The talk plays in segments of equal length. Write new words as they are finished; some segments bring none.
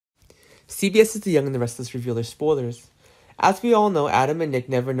CBS's The Young and the Restless reveal their spoilers. As we all know, Adam and Nick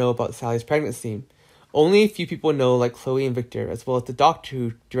never know about Sally's pregnancy. Only a few people know, like Chloe and Victor, as well as the doctor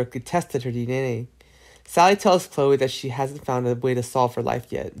who directly tested her DNA. Sally tells Chloe that she hasn't found a way to solve her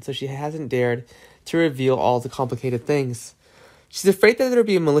life yet, so she hasn't dared to reveal all the complicated things. She's afraid that there will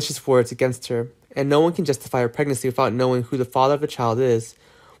be malicious words against her, and no one can justify her pregnancy without knowing who the father of the child is,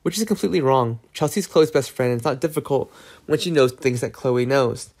 which is completely wrong. Chelsea's Chloe's best friend, and it's not difficult when she knows things that Chloe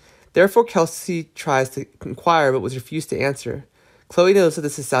knows. Therefore, Chelsea tries to inquire but was refused to answer. Chloe knows that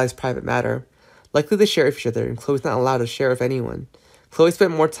this is Sally's private matter. Likely they share with each other, and Chloe's not allowed to share with anyone. Chloe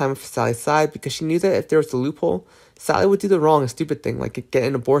spent more time with Sally's side because she knew that if there was a loophole, Sally would do the wrong and stupid thing like get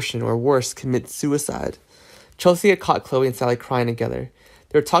an abortion or worse, commit suicide. Chelsea had caught Chloe and Sally crying together.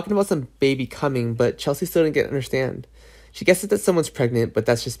 They were talking about some baby coming, but Chelsea still didn't understand. She guesses that someone's pregnant, but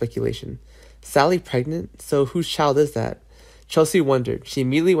that's just speculation. Sally pregnant? So whose child is that? Chelsea wondered. She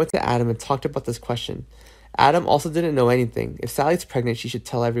immediately went to Adam and talked about this question. Adam also didn't know anything. If Sally's pregnant, she should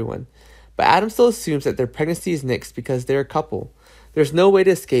tell everyone. But Adam still assumes that their pregnancy is Nick's because they're a couple. There's no way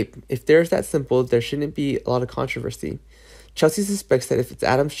to escape. If there's that simple, there shouldn't be a lot of controversy. Chelsea suspects that if it's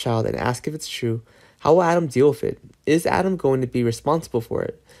Adam's child and asks if it's true, how will Adam deal with it? Is Adam going to be responsible for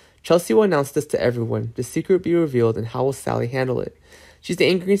it? Chelsea will announce this to everyone. The secret will be revealed, and how will Sally handle it? She's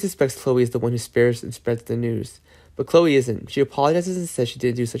angry and suspects Chloe is the one who spares and spreads the news. But Chloe isn't. She apologizes and says she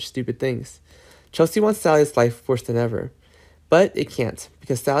didn't do such stupid things. Chelsea wants Sally's life worse than ever. But it can't,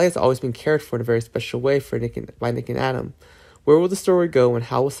 because Sally has always been cared for in a very special way by Nick and Adam. Where will the story go, and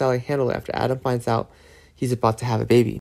how will Sally handle it after Adam finds out he's about to have a baby?